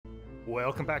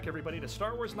Welcome back, everybody, to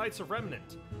Star Wars Knights of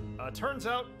Remnant. Turns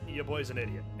out, your boy's an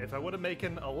idiot. If I would have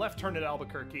taken a left turn at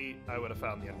Albuquerque, I would have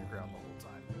found the underground the whole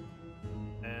time.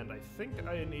 And I think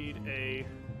I need a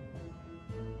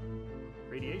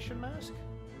radiation mask?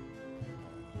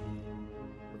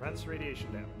 Prevents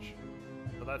radiation damage.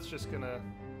 So that's just gonna...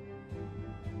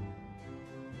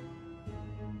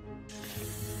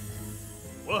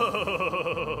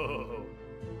 Whoa!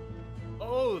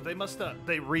 Oh, they must have...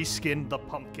 They reskinned the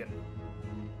pumpkin.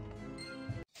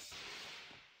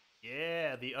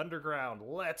 Yeah, the underground.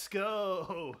 Let's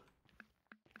go!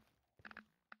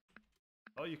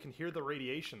 Oh, you can hear the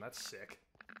radiation. That's sick.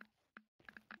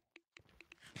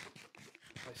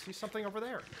 I see something over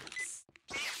there.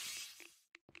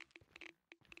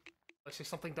 I see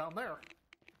something down there.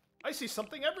 I see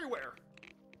something everywhere!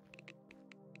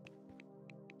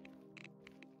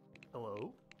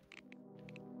 Hello?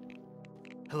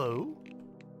 Hello?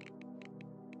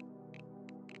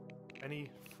 Any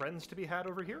friends to be had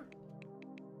over here?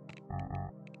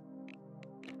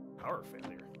 Power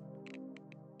failure.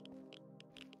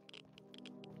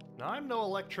 Now, I'm no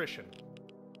electrician,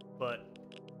 but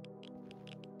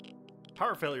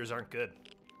power failures aren't good.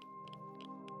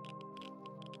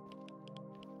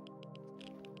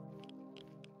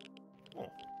 Oh.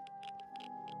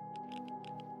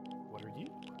 What are you?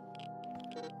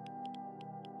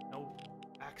 No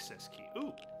access key.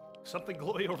 Ooh, something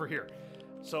glowy over here.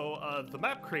 So, the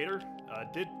map creator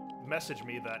did message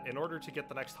me that in order to get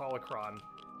the next holocron,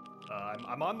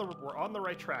 we're on the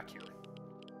right track here.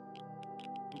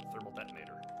 Ooh, thermal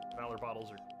detonator. Valor bottles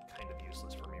are kind of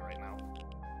useless for me right now.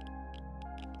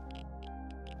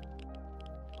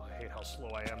 Oh, I hate how slow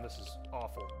I am. This is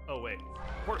awful. Oh, wait.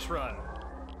 Horse run!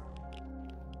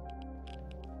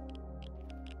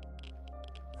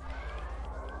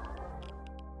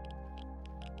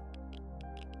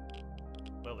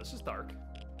 Well, this is dark.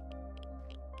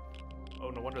 Oh,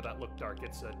 no wonder that looked dark.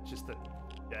 It's just a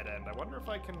dead end. I wonder if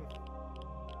I can...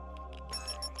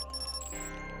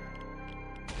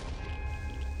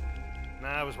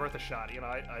 Nah, it was worth a shot. You know,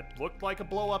 I looked like a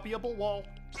blow-up-able wall.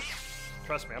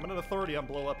 Trust me, I'm an authority on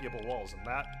blow-up-able walls, and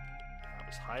that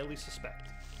was highly suspect.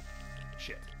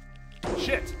 Shit.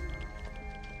 Shit!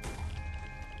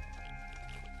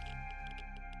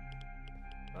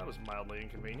 That was mildly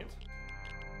inconvenient.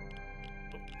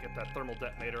 Oh, get that thermal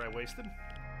detonator I wasted.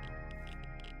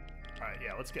 Alright,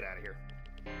 yeah, let's get out of here.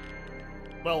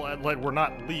 Well, we're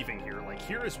not leaving here. Like,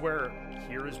 here is where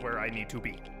I need to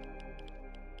be.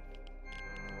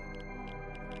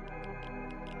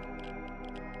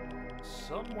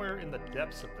 Somewhere in the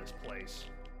depths of this place.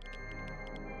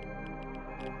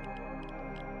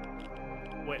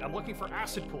 Wait, I'm looking for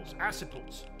acid pools. Acid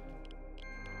pools.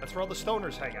 That's where all the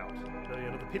stoners hang out.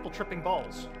 The people tripping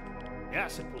balls. The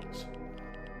acid pools.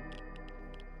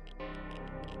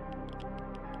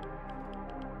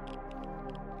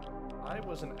 I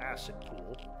was an acid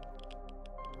pool.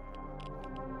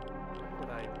 Where would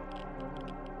I...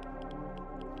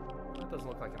 That doesn't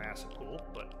look like an acid pool,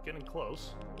 but getting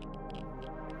close.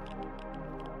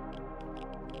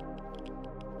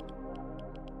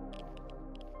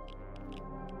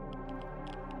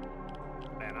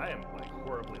 Man, I am, like,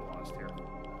 horribly lost here.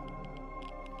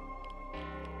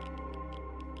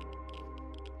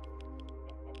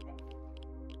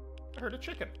 I heard a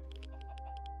chicken.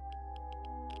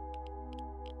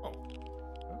 Oh.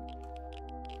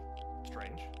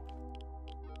 Strange.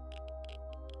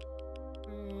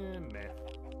 Meh.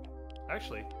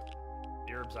 Actually,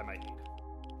 the herbs I might need.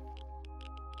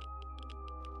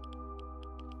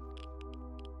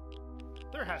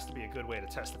 There has to be a good way to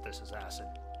test if this is acid.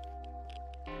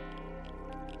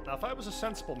 Now, if I was a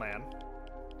sensible man,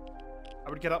 I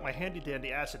would get out my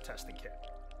handy-dandy acid testing kit.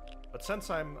 But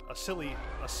since I'm a silly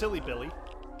Billy...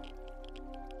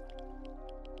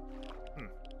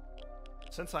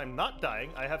 Since I'm not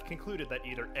dying, I have concluded that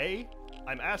either A,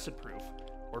 I'm acid-proof,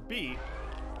 or B,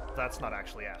 that's not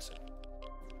actually acid.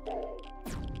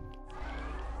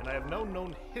 And I have no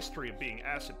known history of being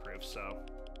acid-proof, so I'm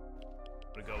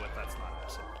gonna go with that's not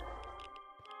acid.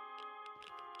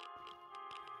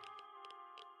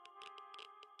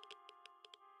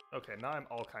 Okay, now I'm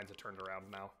all kinds of turned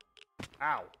around now.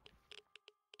 Ow!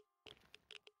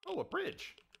 Oh, a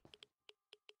bridge!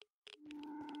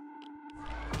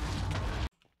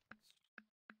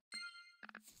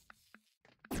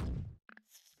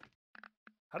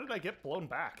 How did I get blown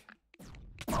back?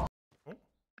 Oh.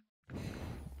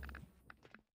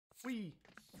 Whee!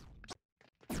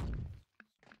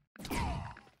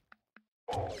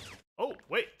 Oh,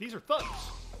 wait, these are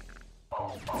thugs!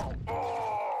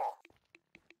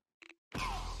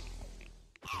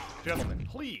 Gentlemen,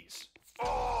 please,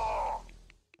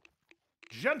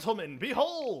 Gentlemen,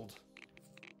 behold!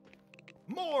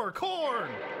 More corn!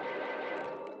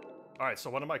 Alright, so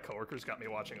one of my coworkers got me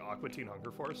watching Aqua Teen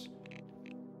Hunger Force.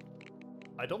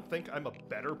 I don't think I'm a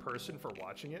better person for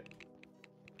watching it,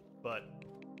 but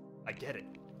I get it.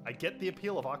 I get the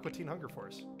appeal of Aqua Teen Hunger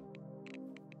Force.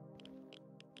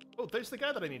 Oh, there's the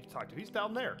guy that I need to talk to. He's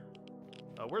down there.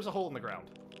 Where's a hole in the ground?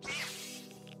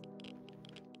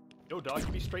 Yo, dog,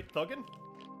 you be straight thuggin'?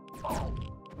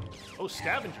 Oh,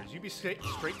 scavengers. You be straight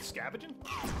scavenging?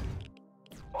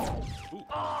 Ooh.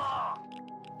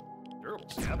 Durable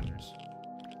scavengers.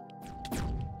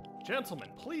 Gentlemen,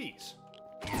 please.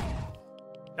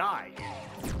 Die.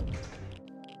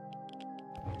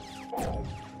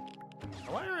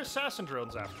 Why are assassin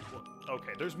drones after me? Well,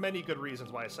 okay, there's many good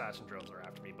reasons why assassin drones are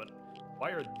after me, but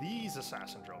why are these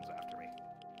assassin drones after me?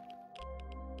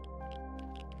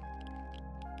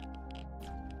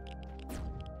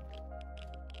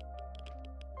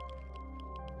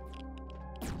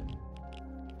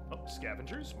 Oh,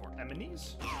 scavengers, more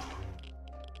enemies.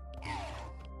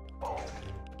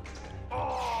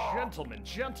 Gentlemen,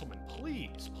 gentlemen,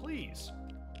 please, please.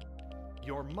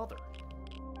 Your mother.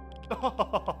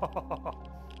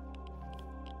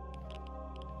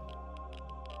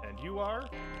 And you are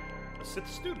a Sith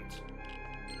student.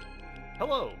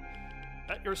 Hello.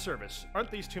 At your service.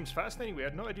 Aren't these tombs fascinating? We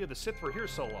had no idea the Sith were here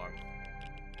so long.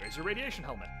 Raise your radiation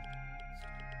helmet.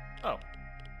 Oh.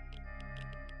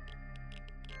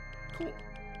 Cool.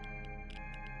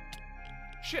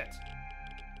 Shit.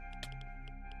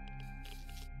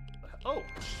 Oh.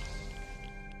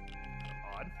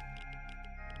 Odd.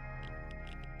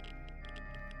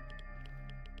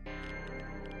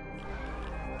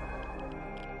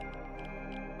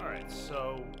 Alright,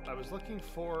 so I was looking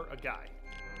for a guy.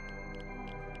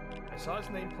 I saw his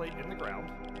nameplate in the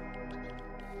ground.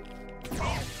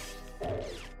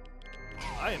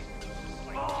 I am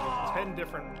like 10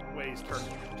 different ways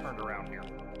turned around here.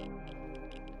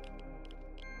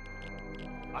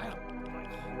 I am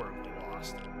like horribly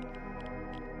lost.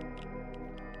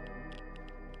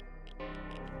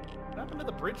 What happened to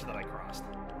the bridge that I crossed?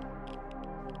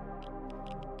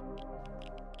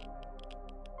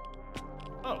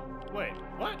 Oh, wait,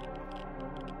 what?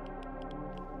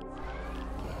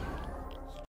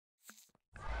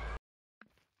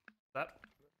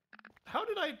 How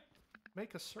did I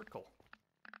make a circle?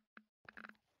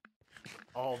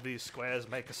 All these squares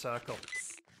make a circle.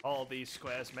 All these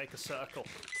squares make a circle.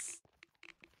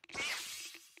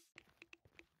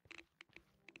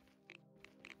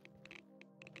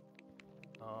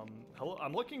 Hello,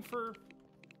 I'm looking for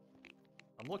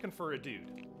a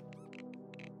dude.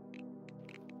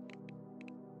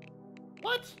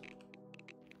 What?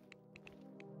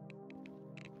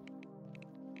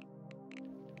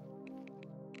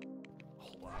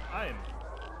 Hold on,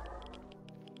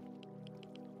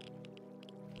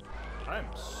 I'm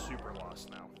super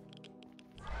lost now.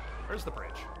 Where's the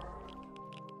bridge?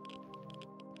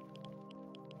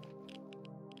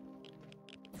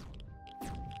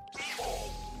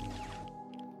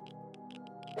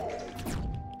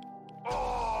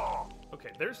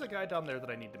 Okay, there's the guy down there that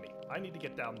I need to meet. I need to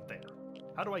get down there.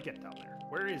 How do I get down there?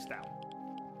 Where is down?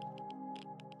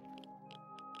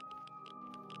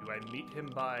 Do I meet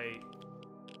him by...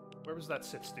 Where was that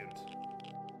Sith student?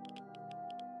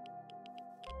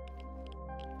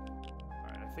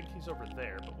 Alright, I think he's over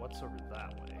there, but what's over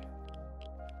that way?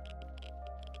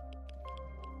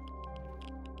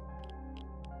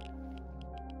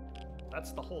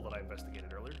 That's the hole that I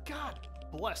investigated earlier. God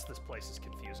bless, this place is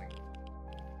confusing.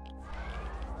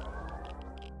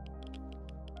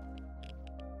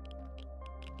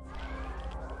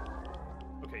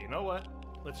 Okay, you know what?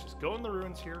 Let's just go in the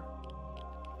ruins here.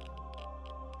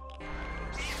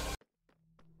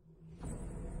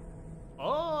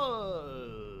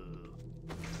 Oh!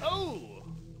 Oh!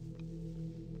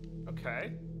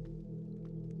 Okay.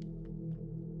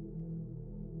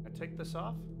 I take this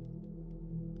off?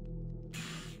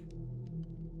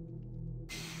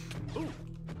 Ooh!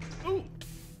 Ooh!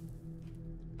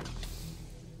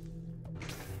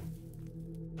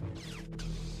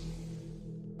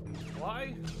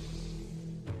 Why?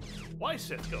 Why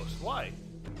Sith Ghost? Why?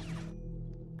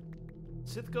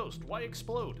 Sith Ghost, why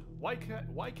explode? Why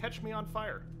catch me on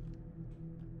fire?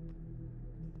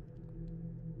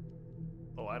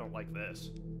 Oh, I don't like this.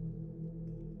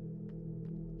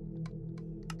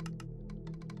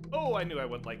 Oh, I knew I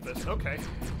wouldn't like this. Okay.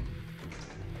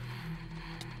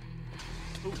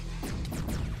 Ooh.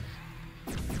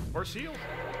 More seal.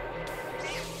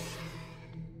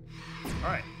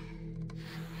 Alright.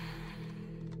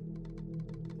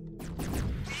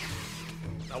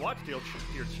 Now watch, dear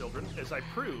children, as I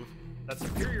prove that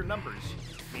superior numbers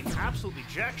mean absolutely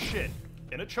jack shit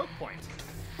in a choke point.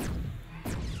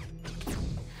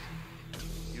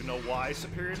 You know why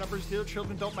superior numbers, dear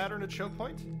children, don't matter in a choke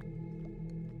point?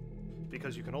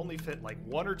 Because you can only fit like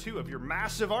 1 or 2 of your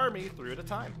massive army through at a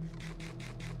time.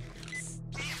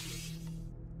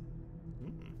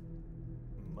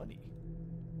 Money.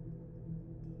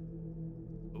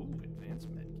 Ooh,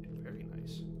 advanced medkit. Very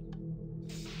nice.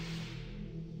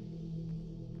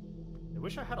 I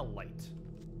wish I had a light.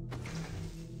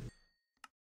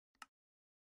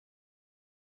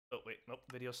 Oh, wait. Nope.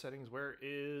 Video settings. Where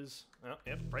is... Oh,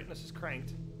 yep. Brightness is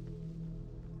cranked.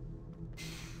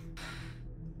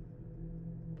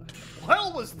 What the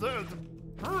hell was the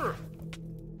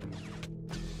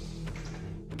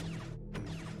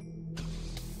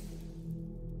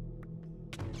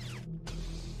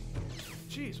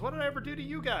Jeez, what did I ever do to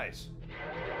you guys?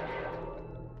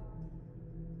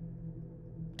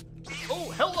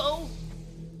 Oh, hello!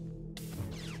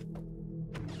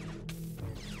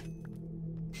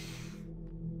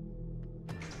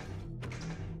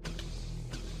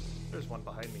 There's one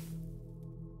behind me.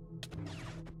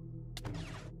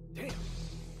 Damn.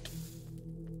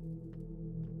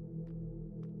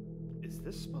 Is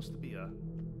this supposed to be a...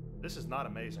 This is not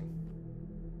amazing.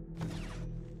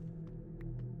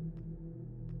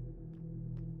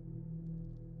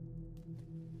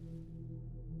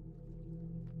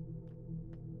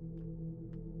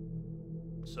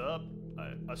 Sup?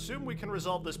 I assume we can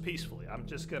resolve this peacefully. I'm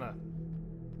just gonna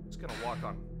walk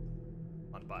on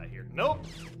by here. Nope!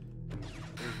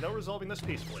 There's no resolving this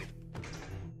peacefully.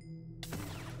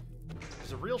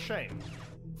 It's a real shame.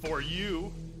 For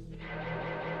you.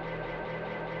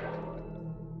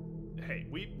 Hey,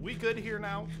 we good here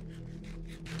now?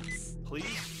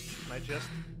 Please? Can I just...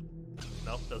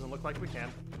 Nope, doesn't look like we can.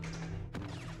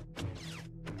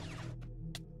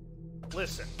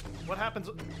 Listen, what happens...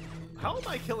 How am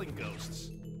I killing ghosts?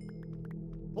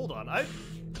 Hold on, I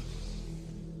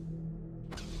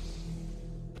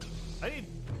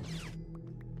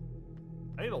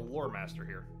need a lore master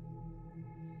here.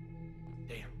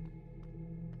 Damn.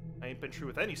 I ain't been true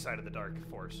with any side of the dark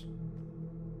force.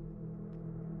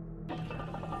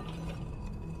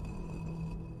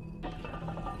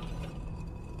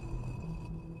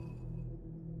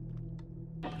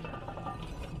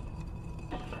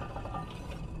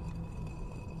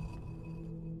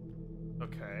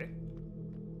 Okay.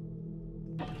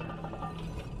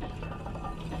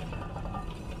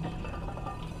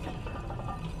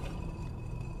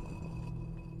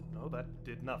 No, that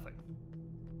did nothing.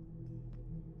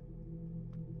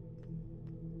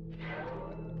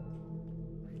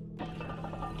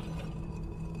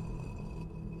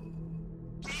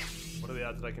 What are the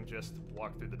odds that I can just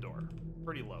walk through the door?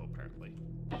 Pretty low, apparently.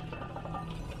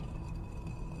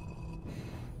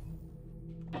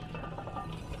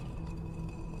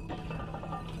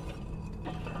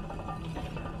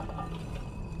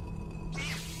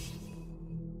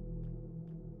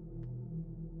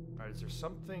 Alright, is there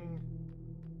something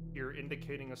here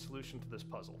indicating a solution to this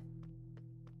puzzle?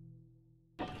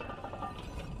 Oh,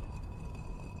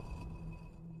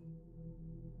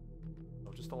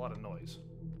 just a lot of noise.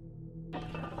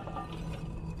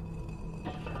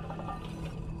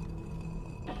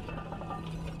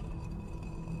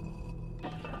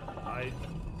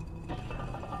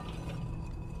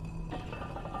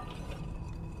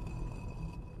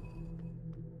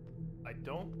 I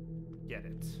don't get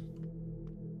it.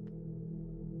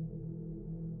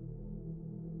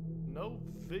 No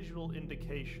visual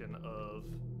indication of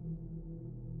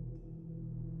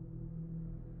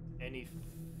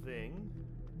anything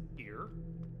here.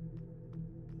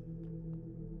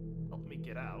 Help me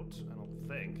get out, I don't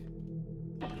think.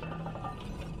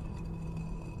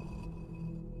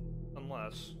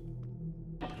 Unless...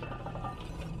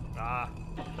 Ah.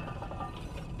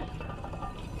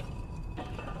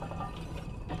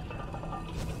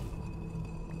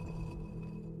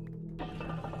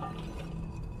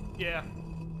 Yeah,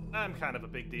 I'm kind of a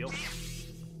big deal.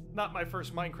 Not my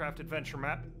first Minecraft adventure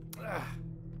map. Ugh,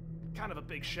 kind of a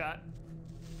big shot.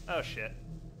 Oh shit.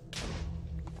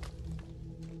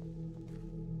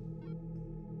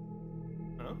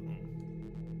 Oh.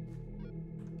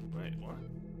 Wait, what?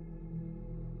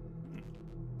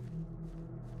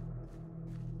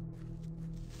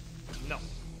 No.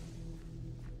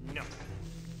 No.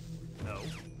 No.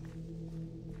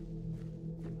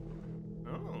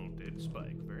 Oh, did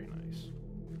spike. Very nice.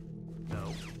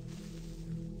 No.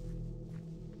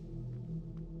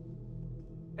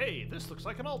 Hey, this looks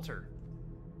like an altar.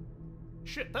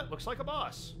 Shit, that looks like a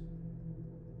boss.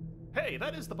 Hey,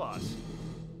 that is the boss.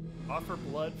 Offer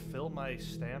blood, fill my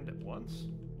stand at once.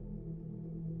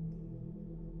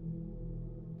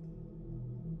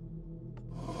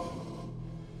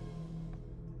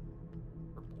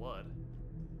 For blood.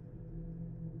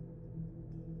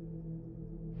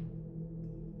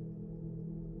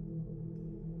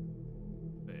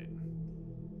 Wait.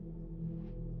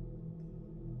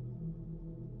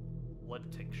 Blood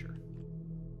tincture.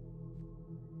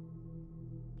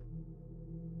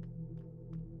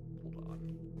 Hold on.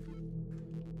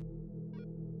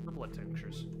 For blood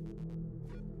tinctures.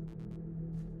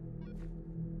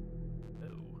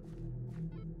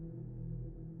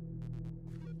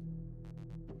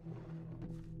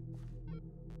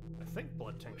 I think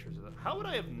blood tinctures are that. How would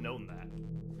I have known that?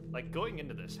 Like, going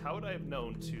into this, how would I have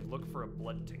known to look for a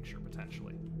blood tincture,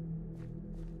 potentially?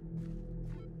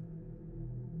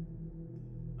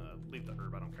 Leave the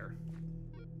herb, I don't care.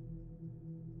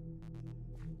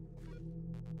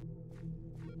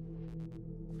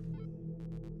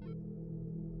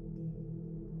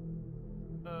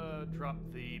 Drop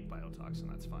the biotoxin,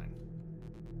 that's fine.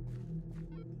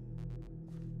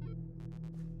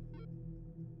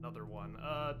 Another one.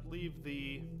 Leave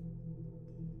the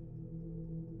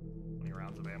 20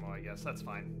 rounds of ammo, I guess. That's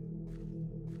fine.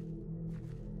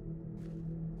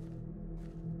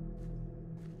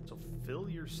 So fill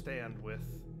your stand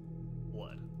with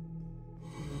blood.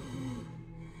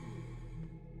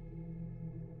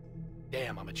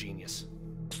 Damn, I'm a genius.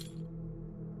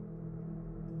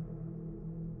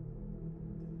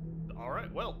 All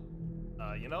right, well,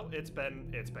 you know, it's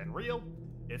been real.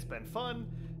 It's been fun.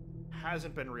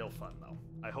 Hasn't been real fun, though.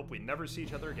 I hope we never see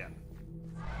each other again.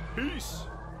 Peace!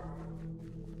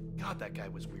 God, that guy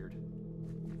was weird.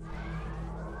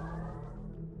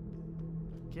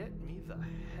 Get me the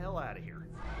hell out of here.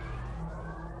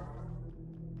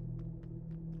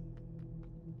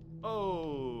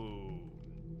 Oh,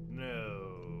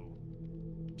 no.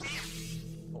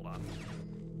 Hold on.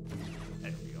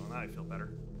 There we go, now I feel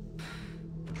better.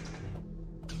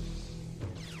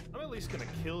 I'm at least gonna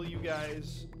kill you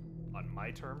guys on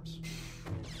my terms.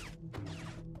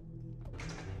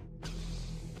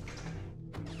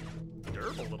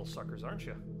 Durable little suckers, aren't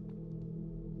you?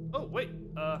 Oh, wait,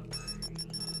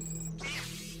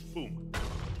 boom.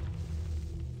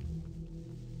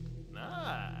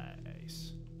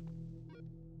 Nice.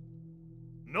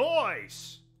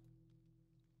 Nice!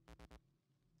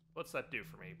 What's that do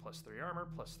for me? +3 armor,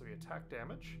 +3 attack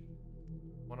damage.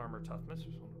 1 armor toughness,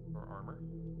 1 armor.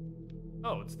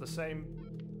 Oh, it's the same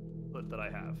hood that I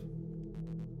have.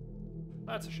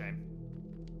 That's a shame.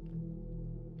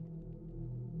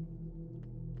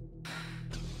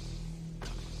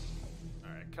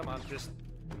 Alright, come on, just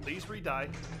please re-die.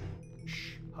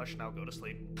 Shh, hush now, go to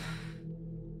sleep.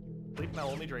 Sleep now,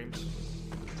 only dreams.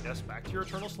 Yes, back to your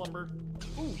eternal slumber.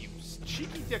 Ooh, you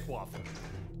cheeky dick waffle.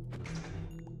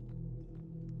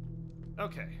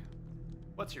 Okay,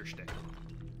 what's your shtick?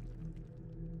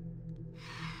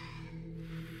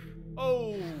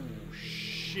 Oh,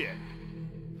 shit.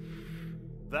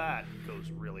 That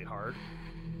goes really hard.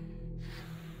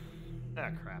 Ah,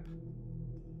 crap.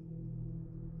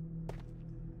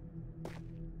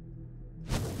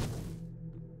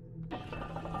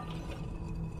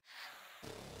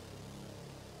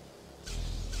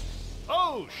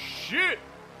 Oh, shit!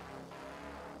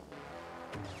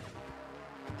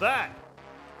 That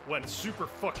went super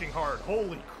fucking hard.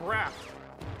 Holy crap.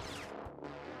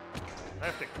 I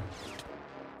have to...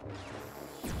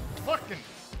 Fucking...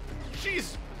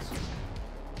 Jesus!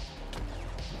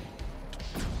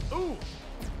 Ooh!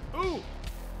 Ooh!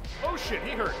 Oh shit,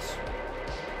 he hurts.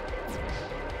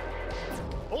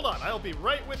 Hold on, I'll be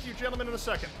right with you gentlemen in a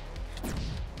second.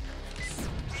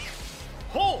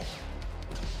 Hold!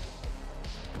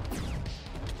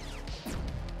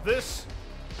 This...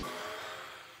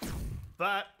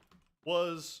 That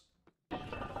was...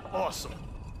 awesome.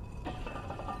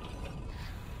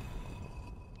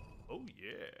 Oh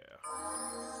yeah.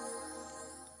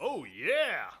 Oh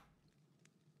yeah!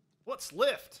 What's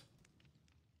lift?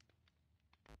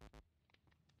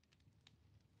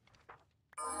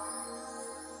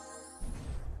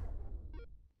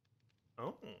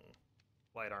 Oh.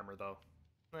 Light armor though.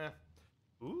 Eh.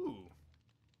 Ooh.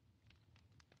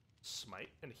 Smite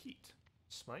and heat.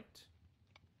 Smite.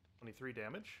 23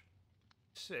 damage.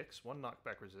 6. 1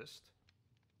 knockback resist.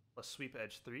 Plus sweep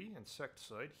edge 3.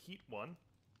 Insecticide. Heat 1.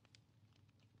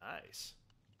 Nice.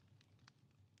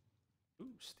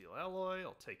 Ooh, steel alloy.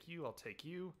 I'll take you. I'll take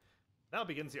you. Now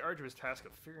begins the arduous task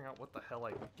of figuring out what the hell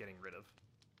I'm getting rid of.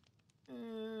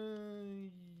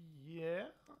 Yeah.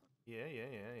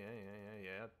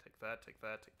 Yeah. Take that, take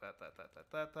that, take that.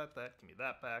 Give me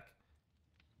that back.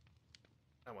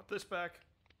 I want this back.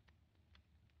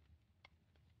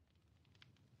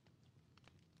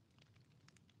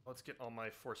 Let's get all my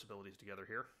force abilities together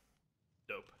here.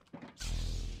 Dope.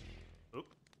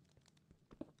 Oop.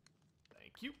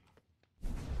 Thank you. I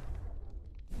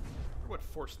wonder what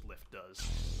forced lift does.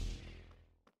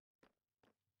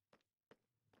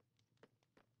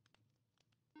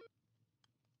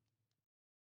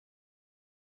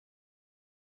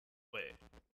 Wait.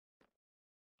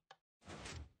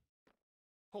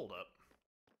 Hold up.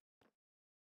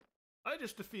 I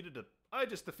just defeated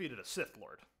a Sith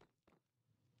Lord.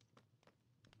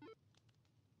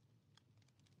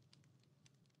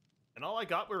 And all I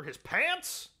got were his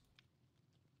pants?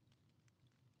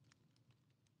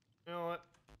 You know what?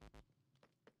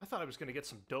 I thought I was gonna get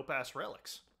some dope-ass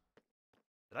relics.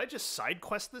 Did I just side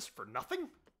quest this for nothing?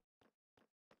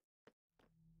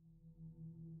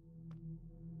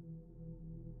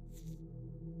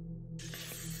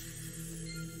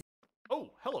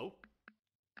 Oh, hello.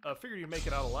 Figured you'd make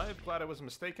it out alive. Glad I wasn't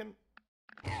mistaken.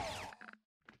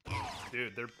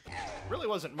 Dude, there really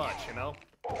wasn't much, you know?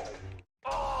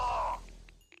 Oh!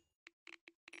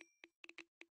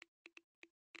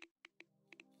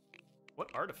 What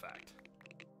artifact?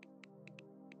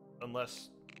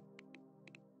 Unless...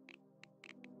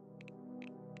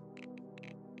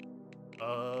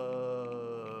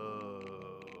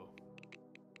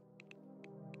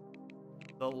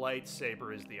 The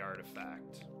lightsaber is the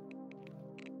artifact.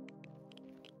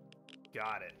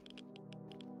 Got it.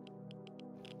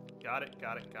 Got it.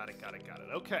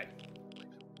 Okay.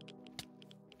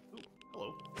 Ooh,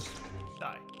 hello.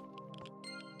 Die.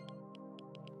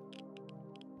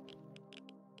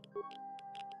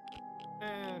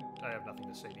 And I have nothing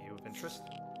to say to you of interest.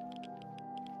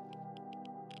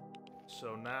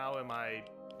 So now am I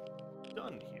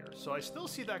done here? So I still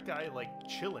see that guy, like,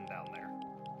 chilling down there.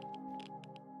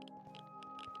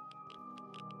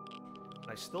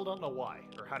 I still don't know why,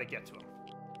 or how to get to him.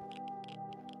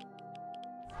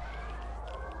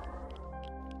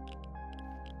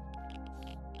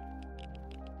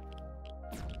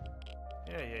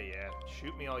 Yeah.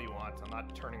 Shoot me all you want. I'm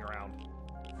not turning around.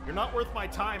 You're not worth my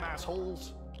time,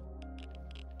 assholes!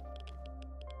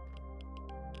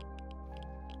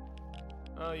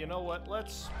 You know what?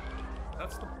 That's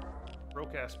the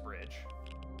broke-ass bridge.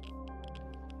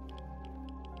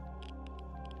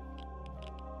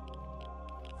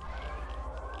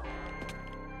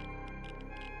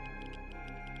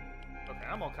 Okay,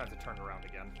 I'm all kinds of turned around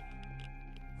again.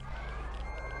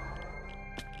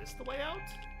 Is this the way out?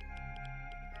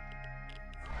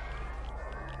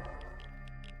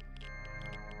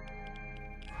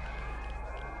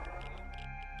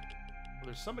 Well,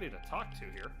 there's somebody to talk to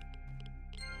here.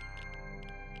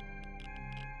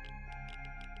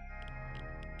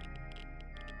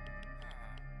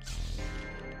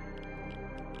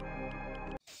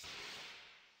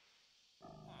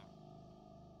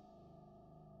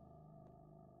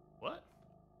 What?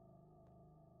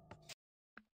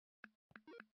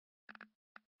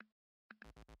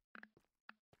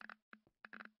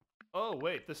 Oh,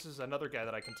 wait, this is another guy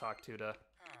that I can talk to...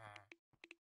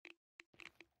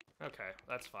 Okay,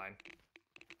 that's fine.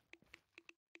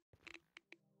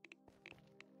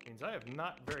 Means I have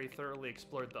not very thoroughly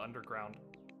explored the underground.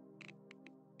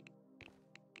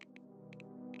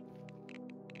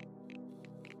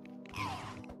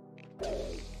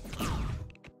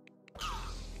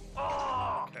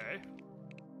 Oh! Okay.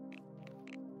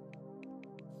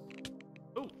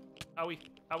 Ooh! Owie.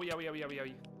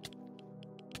 Owie.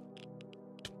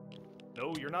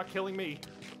 No, you're not killing me.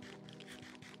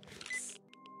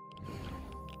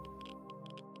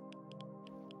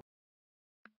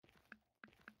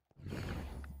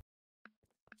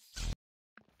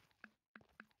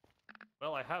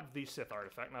 Well, I have the Sith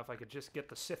artifact. Now, if I could just get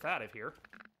the Sith out of here.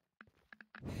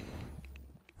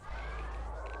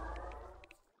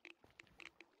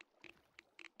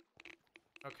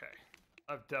 Okay.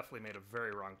 I've definitely made a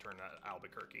very wrong turn at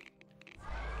Albuquerque.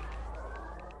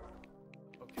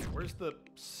 Okay, where's the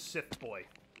Sith boy?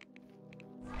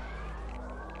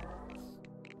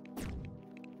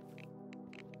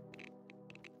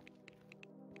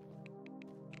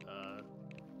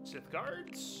 Sith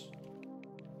guards?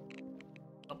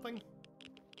 Something?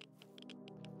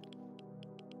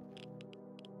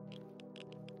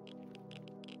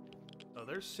 Oh,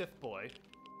 there's Sith boy.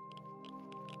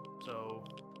 So...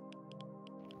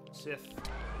 Sith...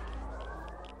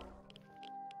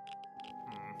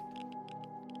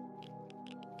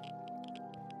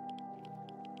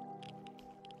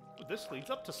 Ooh, this leads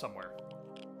up to somewhere.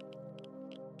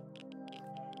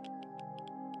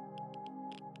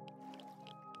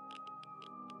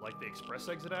 Like the express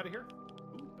exit out of here?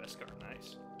 Ooh. Beskar,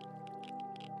 nice.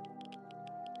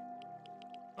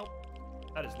 Oh,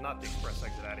 that is not the express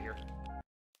exit out of here.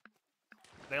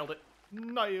 Nailed it.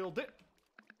 Nailed it.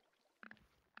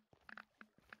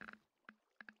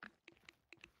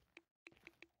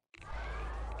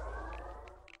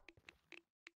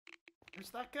 There's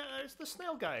that guy. There's the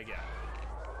snail guy again.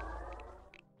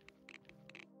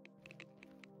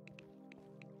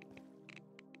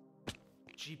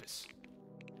 Jeebus.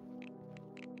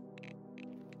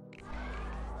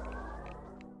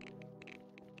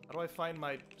 How do I find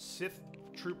my Sith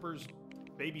troopers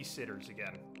babysitters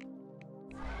again?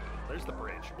 There's the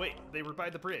bridge. Wait, they were by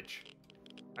the bridge.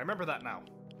 I remember that now.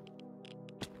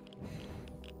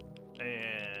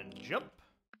 And jump.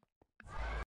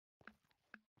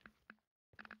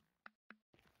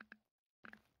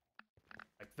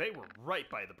 Like, they were right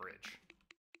by the bridge.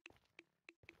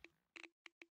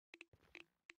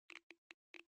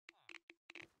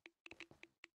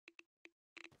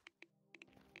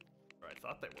 Or I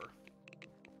thought they were.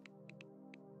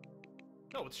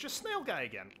 No, it's just Snail Guy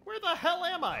again. Where the hell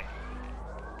am I?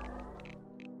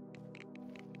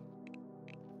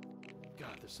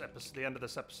 God, this episode, the end of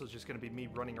this episode is just going to be me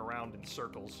running around in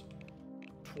circles.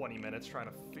 20 minutes trying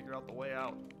to figure out the way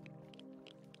out.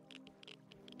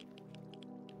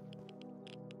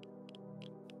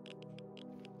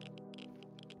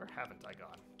 Where haven't I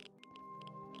gone?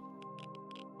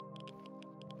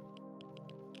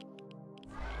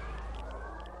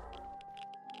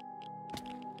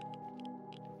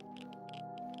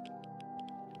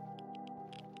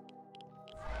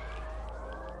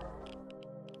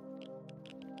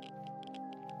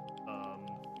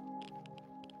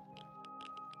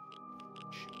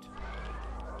 Shoot.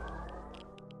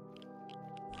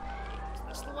 Is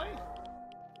this the way?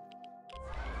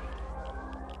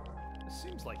 It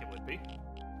seems like it would be.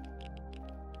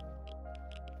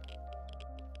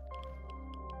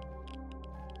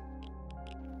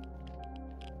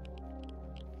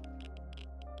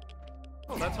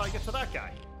 Oh, that's how I get to that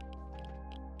guy.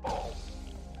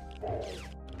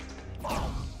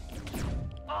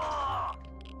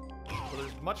 So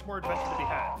there's much more adventure to be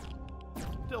had.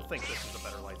 Still think this is a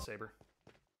better lightsaber.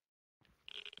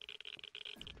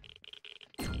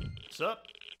 What's up?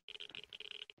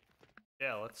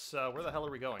 Yeah, let's, where the hell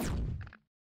are we going?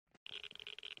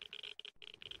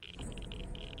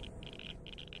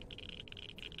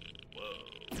 Whoa.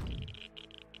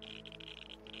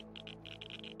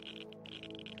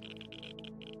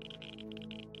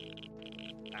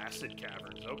 Acid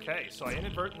caverns. Okay, so I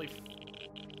inadvertently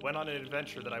went on an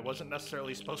adventure that I wasn't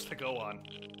necessarily supposed to go on.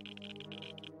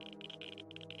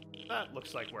 That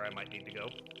looks like where I might need to go.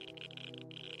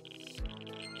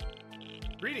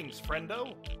 Greetings,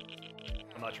 friendo.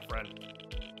 I'm not your friend.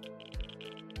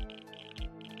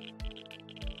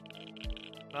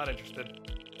 Not interested.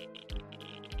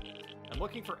 I'm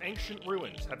looking for ancient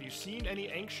ruins. Have you seen any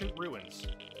ancient ruins?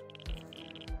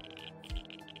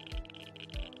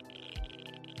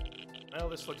 Well,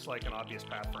 this looks like an obvious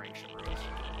path for ancient ruins.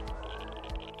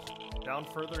 Down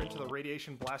further into the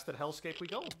radiation-blasted hellscape we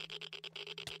go.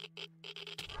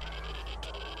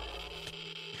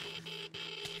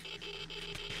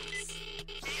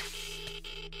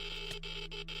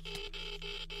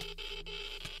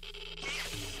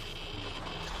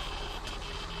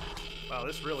 Wow,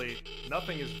 this really...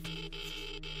 nothing is...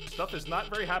 Stuff is not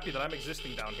very happy that I'm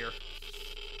existing down here.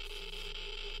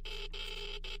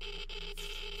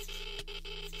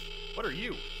 What are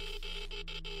you?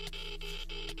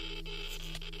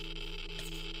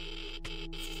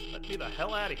 Let me the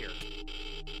hell out of here.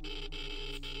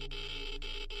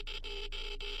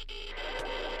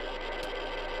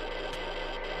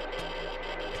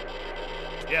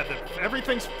 Yeah,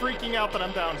 everything's freaking out that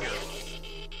I'm down here.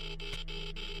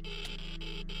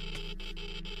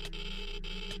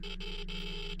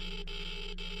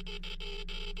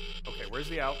 Okay, where's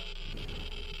the out?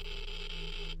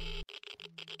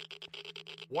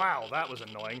 Wow, that was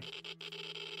annoying.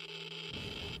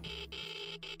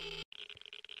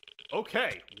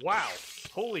 Okay, wow.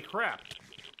 Holy crap.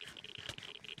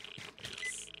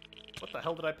 What the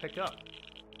hell did I pick up?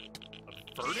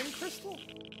 A verdant crystal?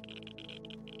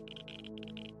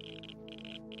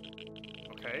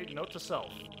 Okay, note to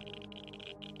self.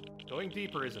 Going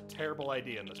deeper is a terrible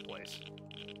idea in this place.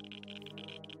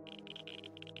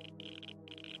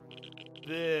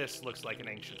 This looks like an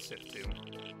ancient Sith tomb.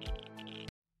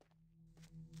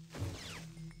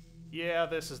 Yeah,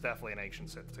 this is definitely an ancient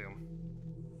Sith tomb.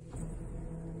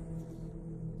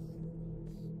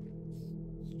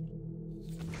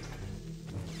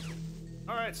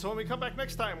 Alright, so when we come back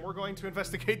next time, we're going to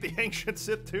investigate the ancient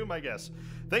Sith tomb, I guess.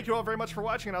 Thank you all very much for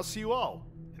watching, and I'll see you all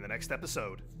in in the next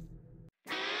episode.